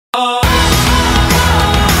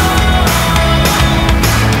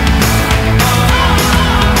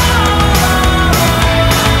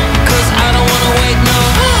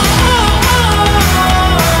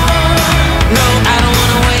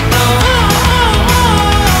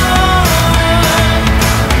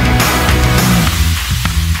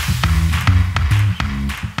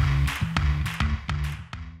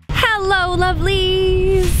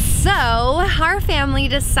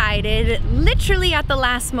decided, literally at the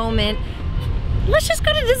last moment, let's just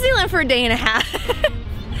go to Disneyland for a day and a half.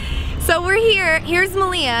 So we're here. Here's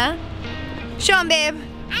Malia. Show 'em, babe.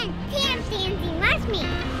 I'm tap dancing. Watch me.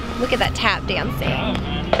 Look at that tap dancing.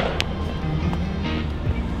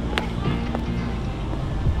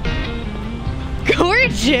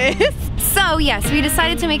 Gorgeous. So yes, we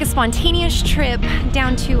decided to make a spontaneous trip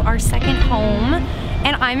down to our second home,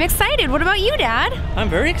 and I'm excited. What about you, Dad? I'm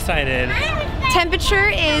very excited. Temperature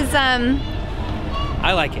is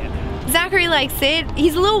I like it. Zachary likes it.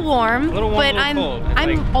 He's a little warm, A little warm, but a little cold. It's I'm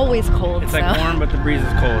like, always cold. It's so. like warm, but the breeze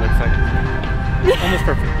is cold. It's like almost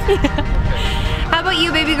perfect. How about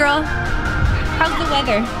you, baby girl? How's the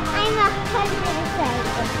weather? I'm 100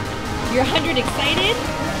 excited. You're 100 excited?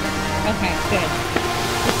 Okay, good.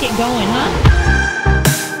 Let's get going, huh?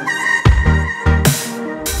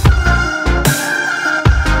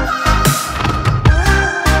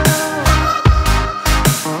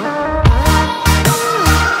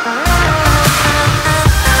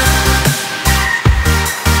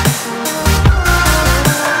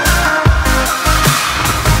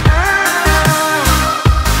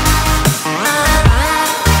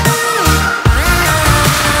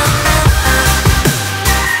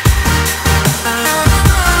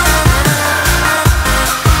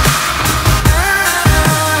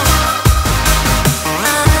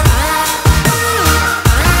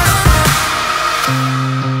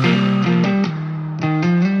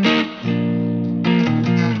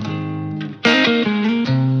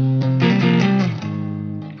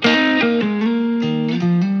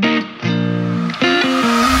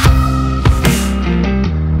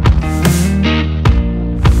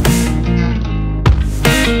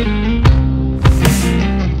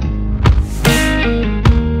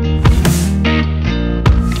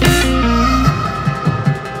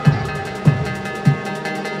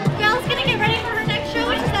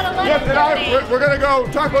 We're gonna go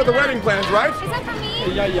talk about the wedding plans, right? Is that for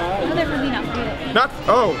me? Yeah. No, they're for me, not for you. Not?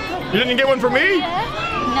 Oh, you didn't get one for me?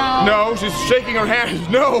 No. No, she's shaking her hands.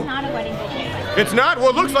 No. It's not a wedding bouquet. It's not?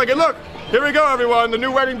 Well, it looks like it. Look. Here we go, everyone. The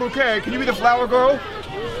new wedding bouquet. Can you be the flower girl?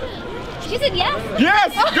 She said yes?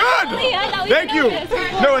 Yes! Good! Yeah, Thank you.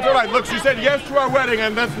 No, it's all right. Look, she said yes to our wedding,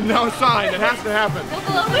 and that's now a sign. It has to happen. We'll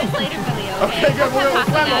go over this later for Leo. Okay, good. We'll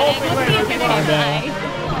plan the whole thing later. Come on, Bye.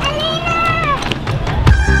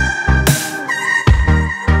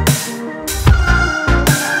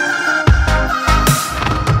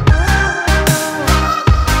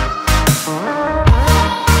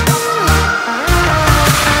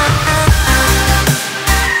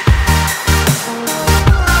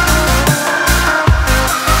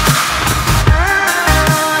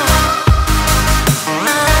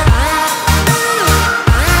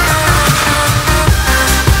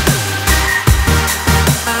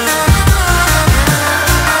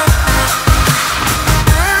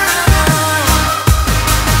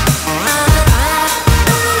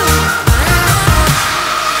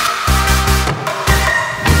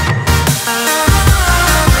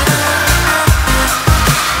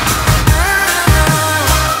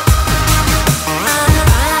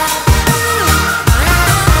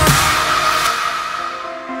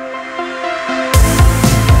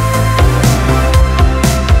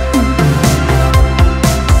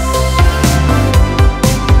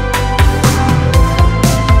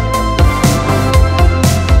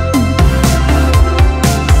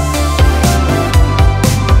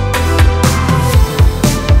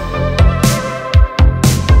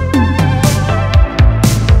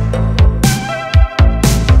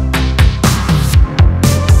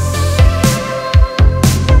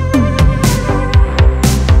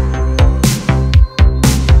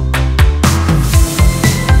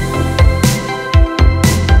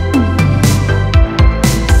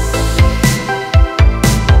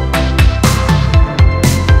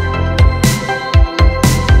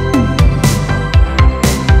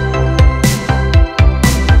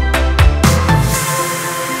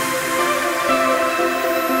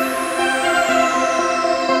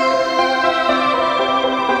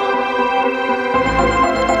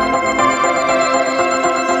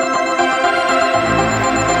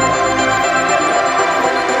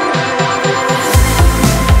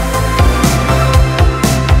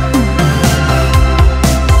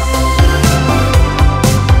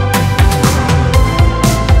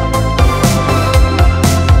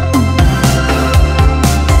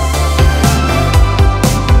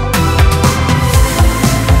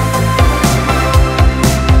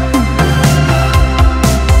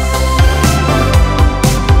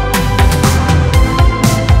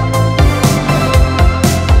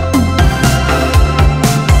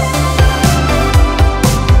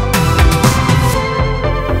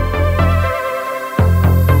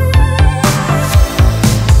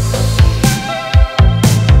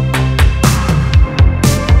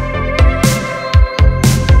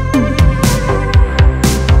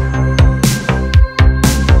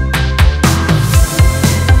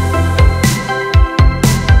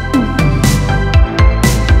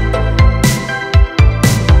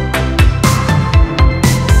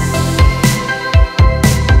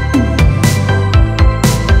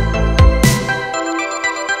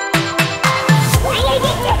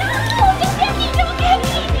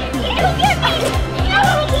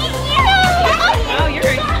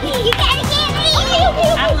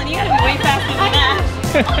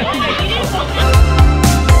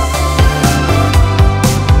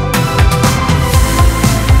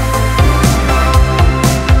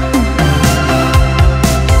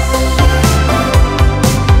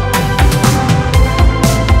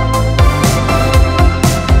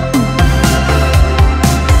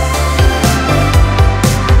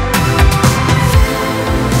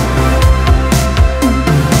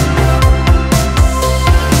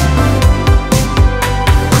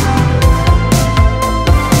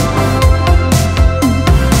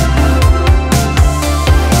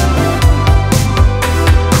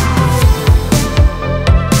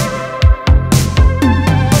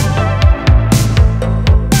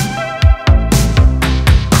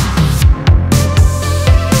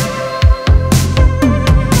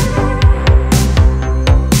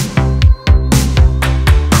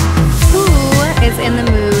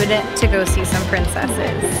 to go see some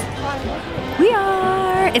princesses. We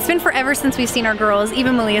are. It's been forever since we've seen our girls.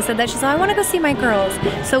 Even Malia said that. She said, I want to go see my girls.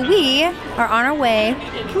 So we are on our way.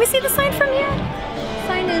 Can we see the sign from here? The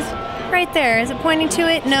sign is right there. Is it pointing to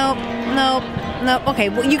it? Nope, nope, nope. Okay,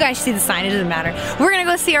 well, you guys see the sign. It doesn't matter. We're going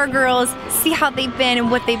to go see our girls, see how they've been and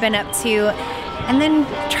what they've been up to, and then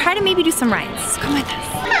try to maybe do some rides. Come with us.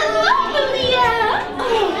 Hello, Malia.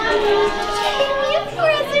 Give me a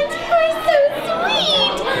present. You're so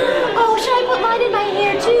sweet. Oh, should I put mine in my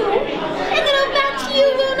hair too? And then I'll back to you,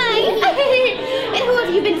 won't I? And who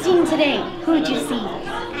have you been seeing today? Who did you see?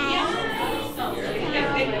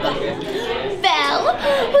 Belle.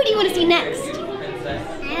 Who do you want to see next?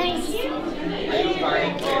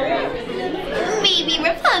 Maybe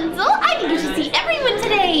Rapunzel. I think you should see everyone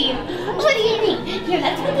today. What do you think? Here,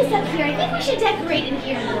 let's put this up here. I think we should decorate in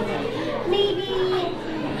here a little bit. Maybe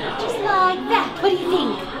just like that. What do you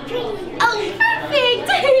think? Oh, perfect.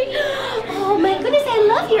 Oh my goodness, I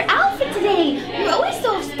love your outfit today. You're always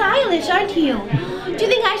so stylish, aren't you? Do you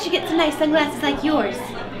think I should get some nice sunglasses like yours?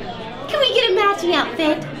 Can we get a matching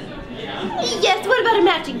outfit? Yes, what about a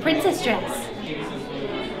matching princess dress?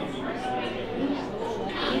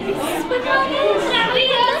 Nice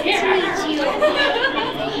to meet you.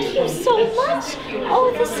 Thank you so much.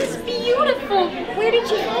 Oh, this is beautiful. Where did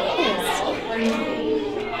you find this? Oh,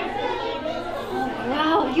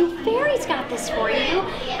 wow, you fairies got this for you.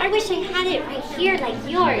 I wish I had it right here like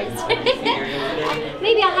yours.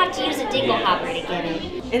 Maybe I'll have to use a dingle hopper to get it.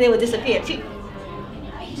 And it will disappear too.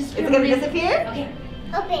 Is it gonna disappear? Okay.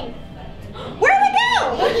 Open. Where'd it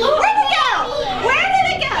go? Where'd it go? Where did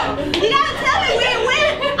it go? You gotta tell me where it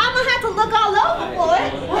went. I'm gonna have to look all over for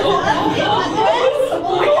it.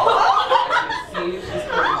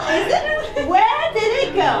 Is it? Where did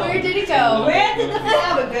it go? Where did it go? Where did the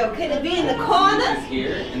flower go? Could it be in the corner?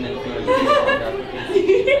 Here, and then if you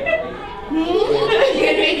You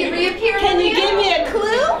gonna make it reappear? Can you give me a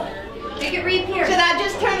clue? Make it reappear. Should I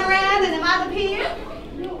just turn around and it might appear?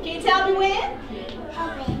 Can you tell me when?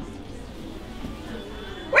 Open.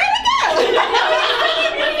 Where'd it go?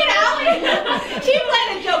 She played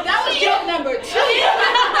a joke. That was joke number 2.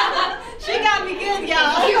 She got me good,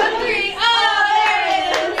 y'all. 2 and 3. Oh, there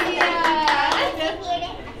it is.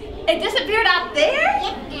 Yeah. It disappeared out there?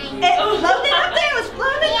 It floated up there? It was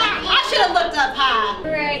floating? Yeah. I should have looked up high.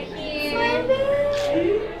 Right here.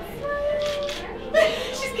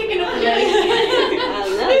 She's kicking up the I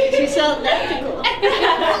love it. She's so electrical.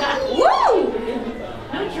 Woo!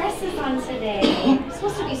 No dresses on today. It's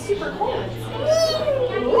supposed to be super cold.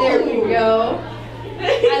 There we go. I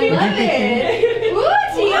love it. Ooh,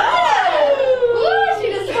 Tiana. Ooh, she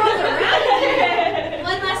just throws around.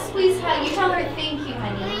 One last squeeze hug. You tell her thank you,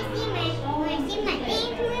 honey.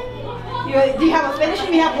 Do you have a finish? Do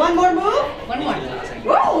you have one more move? One more.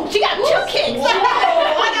 Whoa! She got 2 kicks.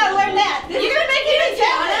 I gotta learn that. You're making me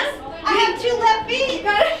jealous. I have 2 left feet.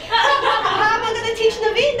 How am I gonna teach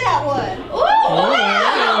Naveen that one? Oh,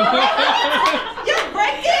 You're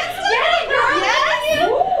break dancer? Yeah, girl. Yes.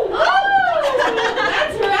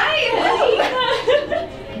 That's right, honey.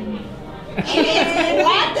 And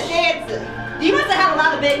like the dancer. You must have had a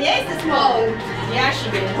lot of beignets this morning. Yeah, she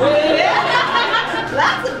did.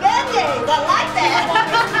 Lots of beignets. I like that.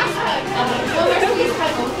 One more squeeze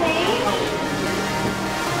hug, okay?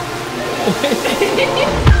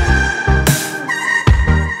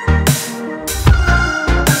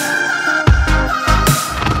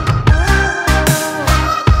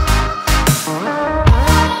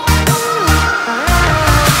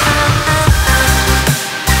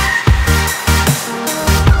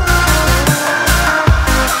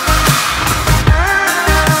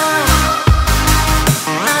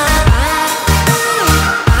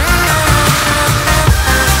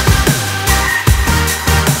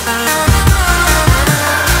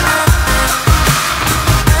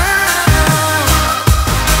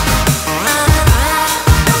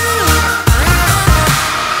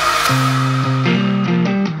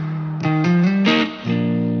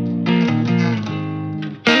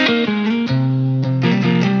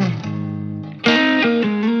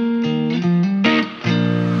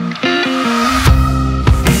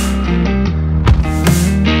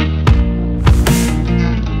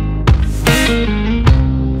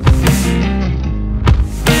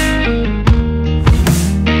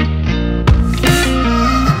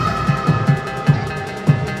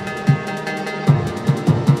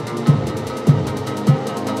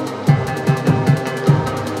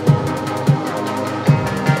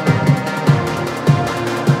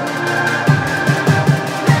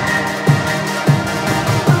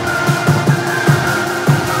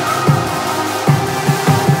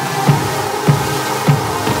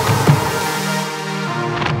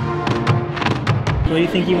 What do you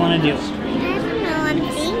think you want to do? I don't know, I'm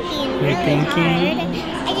thinking. You're Really thinking? hard.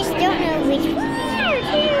 I just don't know which one.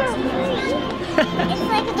 It's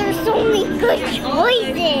like there's so many good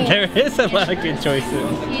choices. There is a lot of good choices.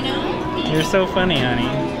 You know? You're so funny, honey.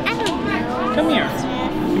 I don't know. Come here.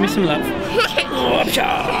 Give me some love.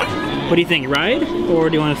 What do you think, ride? Or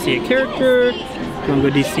do you want to see a character? Do you want to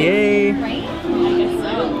go DCA?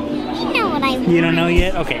 You know what I want. You don't know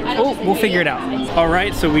yet? Okay. Oh, we'll figure it out.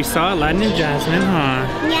 Alright, so we saw Aladdin and Jasmine, huh?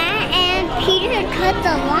 Yeah, and Peter cut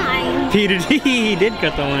the line. Peter, he did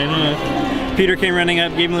cut the line, huh? Peter came running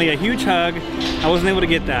up, gave Millie a huge hug. I wasn't able to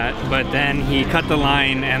get that, but then he cut the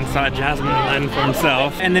line and saw Jasmine and Aladdin for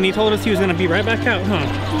himself. And then he told us he was gonna be right back out, huh?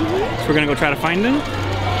 So we're gonna go try to find him?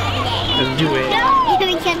 Let's do it.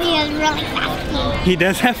 Because he has really fast feet. He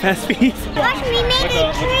does have fast feet. Watch me make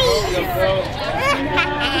a tree.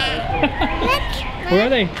 Where are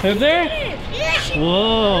they? Up there?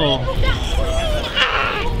 Whoa. Look,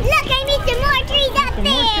 I need some more trees up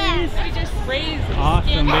there.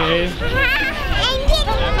 Awesome, babe. And get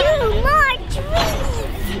more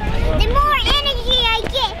trees. The more energy I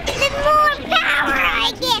get, the more power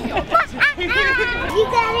I get. You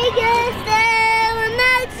gotta go slow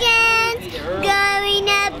emotions. Going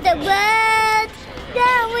up the road.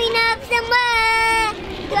 Going up somewhere.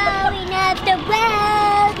 Going up the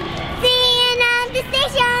road. Seeing on the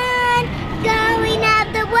station. Going up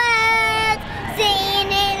the road.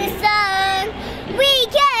 Singing in the song.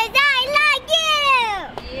 Because I like you.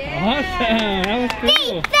 Awesome, that was cool.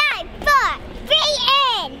 3, 5, 4, 3,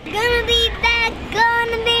 and gonna be back,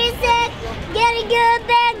 gonna be sick. Gotta go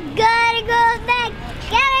back, gotta go back.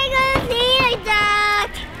 Gotta go see the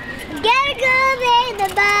dog. Gotta go in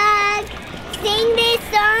the back. Sing this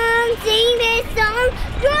song.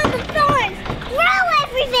 Grow the thorns, grow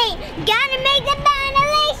everything. Gotta make the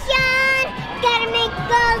ventilation. Gotta make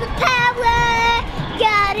all the power.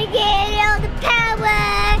 Gotta get all the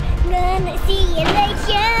power. Gonna see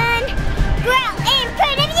elation. Grow and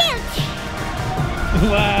produce.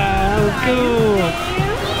 Wow, that was cool.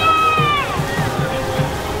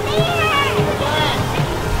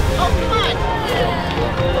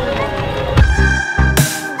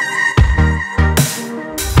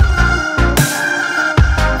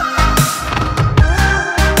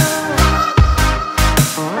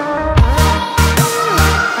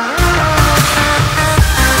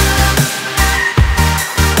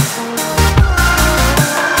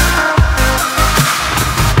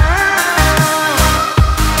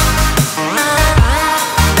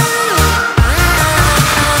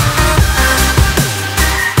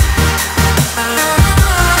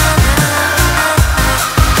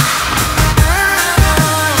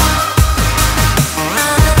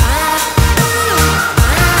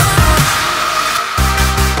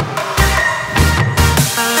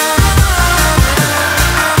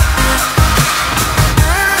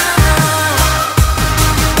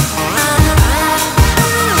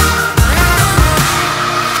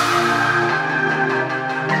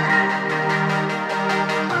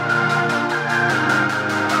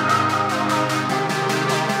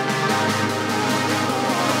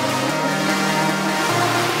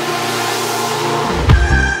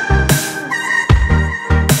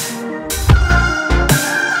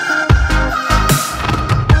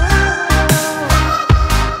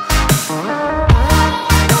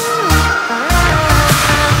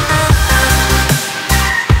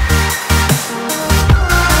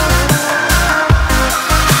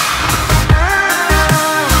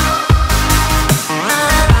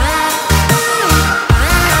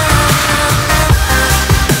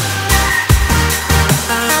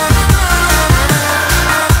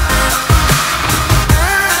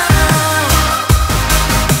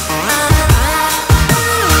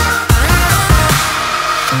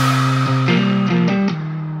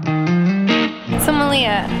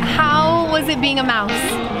 Being a mouse.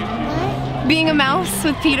 Being a mouse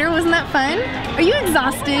with Peter, wasn't that fun? Are you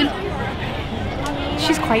exhausted?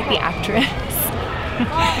 She's quite the actress.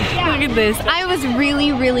 Look at this. I was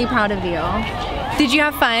really, really proud of you. Did you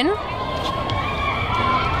have fun?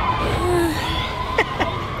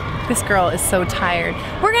 This girl is so tired.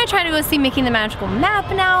 We're gonna try to go see Making the Magical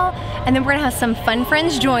Map now, and then we're gonna have some fun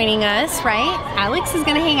friends joining us, right? Alex is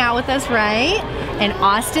gonna hang out with us, right? And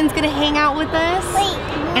Austin's gonna hang out with us. Wait.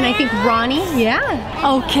 And I think Ronnie, yeah.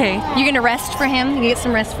 Okay, you're gonna rest for him? You get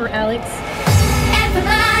some rest for Alex?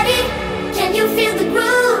 Everybody, can you feel the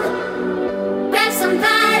groove? Grab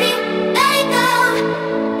somebody, let it go.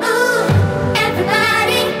 Ooh,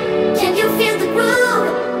 everybody, can you feel the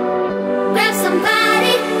groove? Grab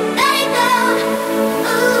somebody, let it go.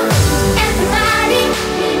 Ooh, everybody,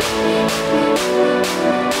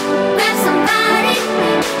 grab somebody.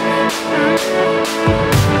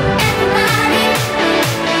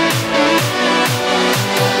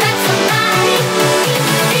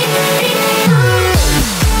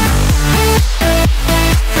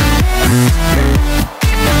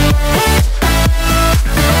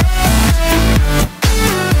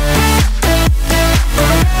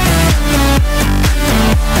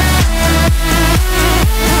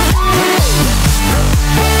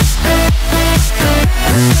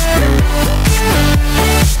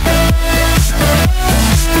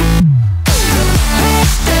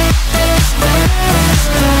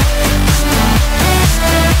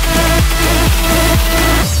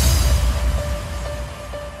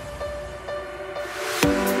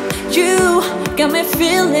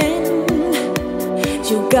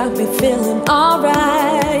 feeling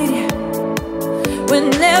alright.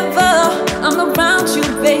 Whenever I'm around you,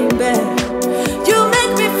 baby, you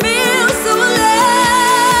make me feel so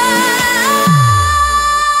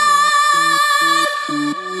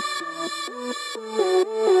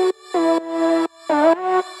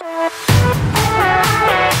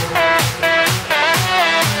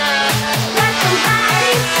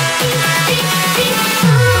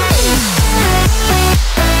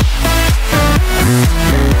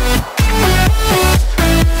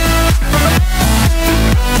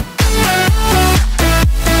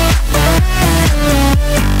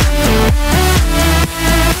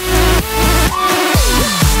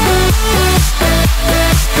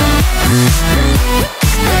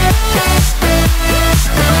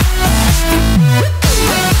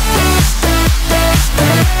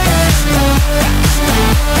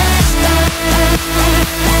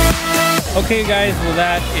Okay guys, well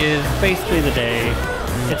that is basically the day.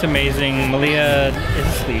 It's amazing. Malia is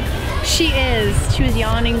asleep. She is. She was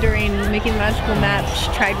yawning during making the magical map.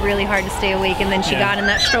 She tried really hard to stay awake, and then she got in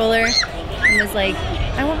that stroller and was like,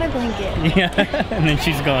 I want my blanket. Yeah, and then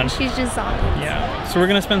she's gone. She's just on. Yeah, so we're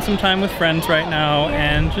gonna spend some time with friends right now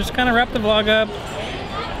and just kind of wrap the vlog up.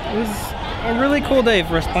 It was a really cool day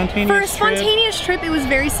for a spontaneous trip. For a spontaneous trip, it was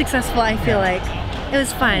very successful, I feel like. It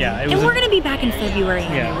was fun. Yeah, and we're gonna be back in February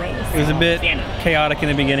anyways. It was a bit chaotic in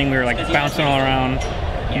the beginning. We were like bouncing all around.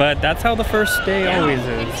 But that's how the first day always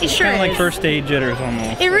is. It's kind of like first day jitters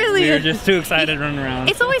almost. It really is. We were just too excited running around.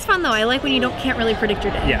 It's always fun though. I like when you can't really predict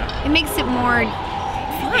your day. Yeah. It makes it more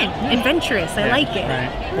fun, adventurous. I like it.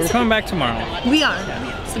 Right. We're coming back tomorrow. We are.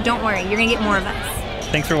 So don't worry. You're gonna get more of us.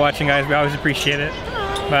 Thanks for watching, guys. We always appreciate it.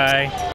 Bye.